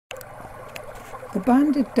The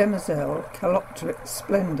banded demoiselle, Calopteryx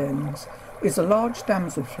splendens, is a large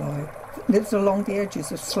damselfly that lives along the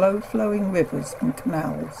edges of slow-flowing rivers and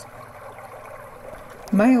canals.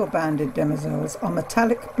 Male banded demoiselles are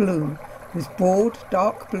metallic blue with broad,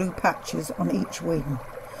 dark blue patches on each wing.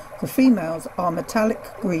 The females are metallic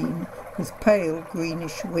green with pale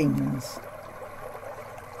greenish wings.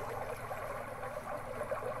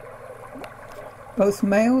 Both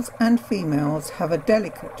males and females have a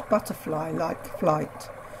delicate butterfly-like flight.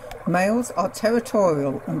 Males are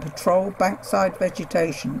territorial and patrol bankside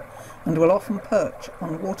vegetation and will often perch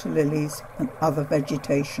on water lilies and other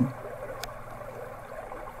vegetation.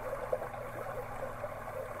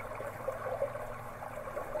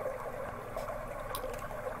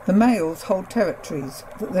 The males hold territories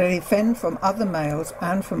that they defend from other males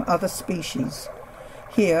and from other species.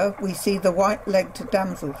 Here we see the white-legged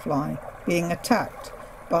damselfly being attacked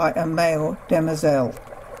by a male demoiselle.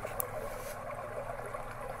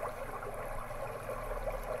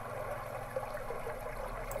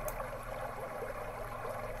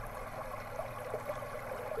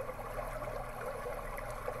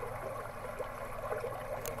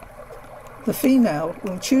 The female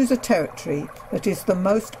will choose a territory that is the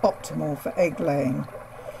most optimal for egg laying.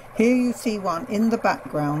 Here you see one in the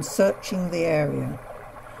background searching the area.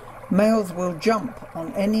 Males will jump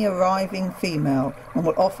on any arriving female and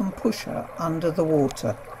will often push her under the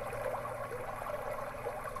water.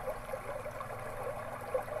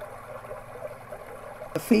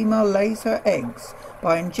 The female lays her eggs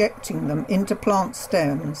by injecting them into plant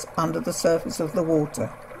stems under the surface of the water.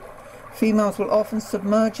 Females will often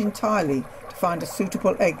submerge entirely to find a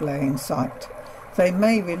suitable egg-laying site. They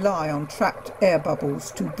may rely on trapped air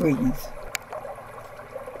bubbles to breathe.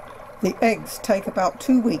 The eggs take about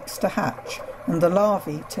 2 weeks to hatch, and the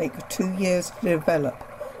larvae take 2 years to develop,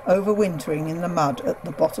 overwintering in the mud at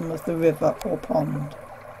the bottom of the river or pond.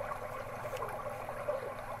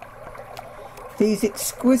 These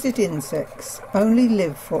exquisite insects only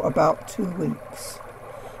live for about 2 weeks,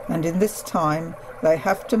 and in this time they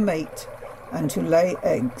have to mate and to lay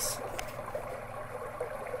eggs.